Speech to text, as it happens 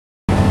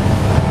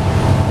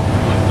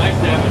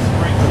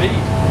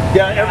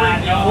Yeah, every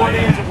 4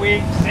 days a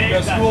week, the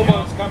school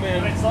boats come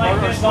in.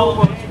 Our school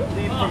boats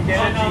leave from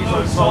Ganges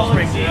on Salt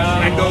Spring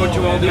and go to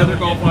all the other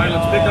Gulf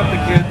Islands, pick up the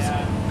kids,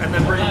 and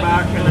then bring them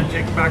back, and then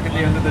take them back at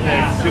the end of the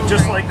day.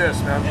 Just like this,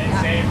 man.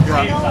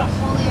 Yeah. I know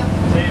only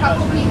a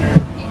couple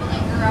people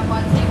that grew up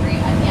on Savary,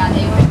 and yeah,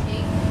 they would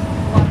take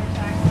water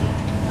taxi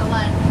to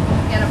Lund,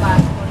 get a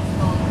bus, go to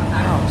school, and come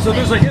back. Wow. So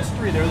there's a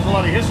history there. There's a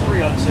lot of history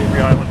on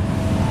Savary Island.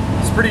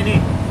 It's pretty neat.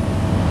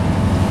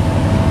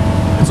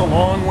 It's a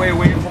long way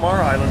away from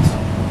our islands.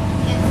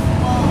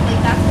 Well, like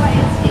that's why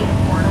it stayed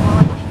affordable,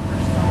 I think, for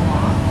so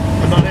long.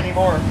 But not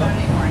anymore. Not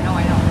anymore, no,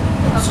 I don't.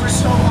 But for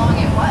so long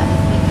it was,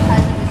 because it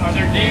was. Are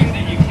there days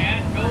that you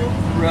can't go?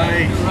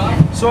 Right.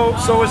 So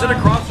is it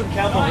across from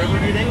Campbell River,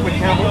 do you think, with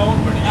Campbell?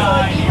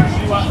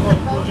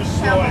 We'll just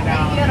slow it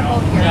down. You got a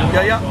boat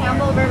here. Yeah.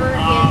 Campbell River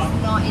is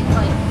not, it's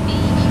like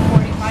maybe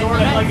 45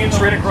 minutes. It's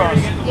right across.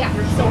 Yeah,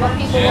 so what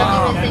people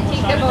will do is they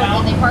take their boat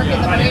and they park in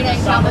the marina in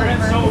Campbell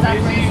River, because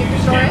that's where the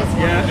superstore is.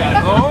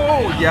 Yeah.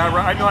 Oh, yeah,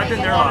 right. I know, I've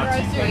been there lots.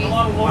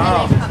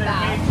 Wow. And then come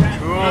back.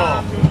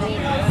 Cool.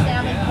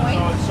 Salmon Point.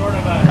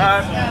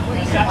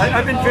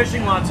 I've been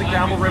fishing lots at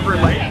Campbell River.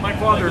 My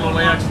father-in-law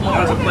actually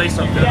has a place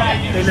up there.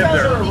 They live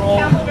there.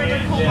 Campbell River,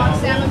 Comox,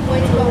 Salmon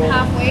Point's about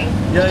halfway.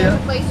 There's a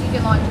place you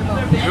can launch your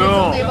boat. And it's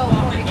only about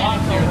 40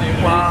 minutes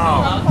over.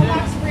 Wow.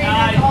 Comox Spring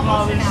is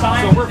almost an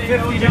hour. So we're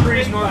 50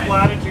 degrees north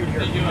latitude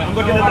here. I'm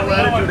looking at the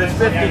latitude, it's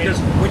 50, because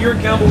when you're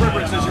in Campbell River,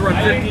 it says you're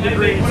at 50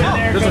 degrees.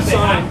 There's a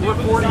sign. We're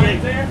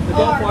 48. The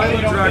Gulf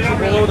Islands are actually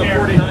below the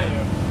 49.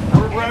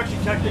 We're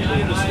actually technically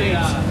in the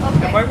States.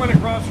 If I went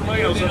across from my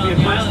house, I'd be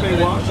in Birch Bay,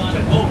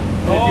 Washington.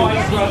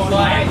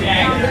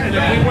 And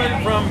if we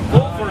went from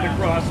Fulford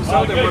across to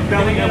south, we're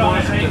Bellingham,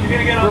 Washington.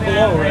 We're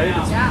below, right?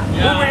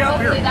 We're way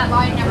up here. That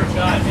line never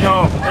changes.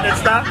 No, and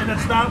it's that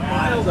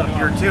mild up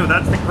here too.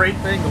 That's the great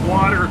thing. The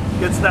water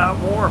gets that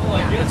warm.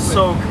 It's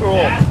so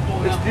cool.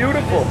 It's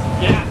beautiful.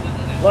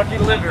 Lucky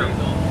to live here.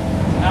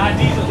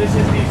 Diesel. This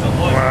is diesel.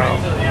 Wow.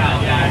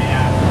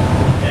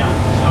 Yeah.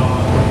 So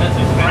that's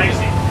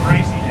pricey.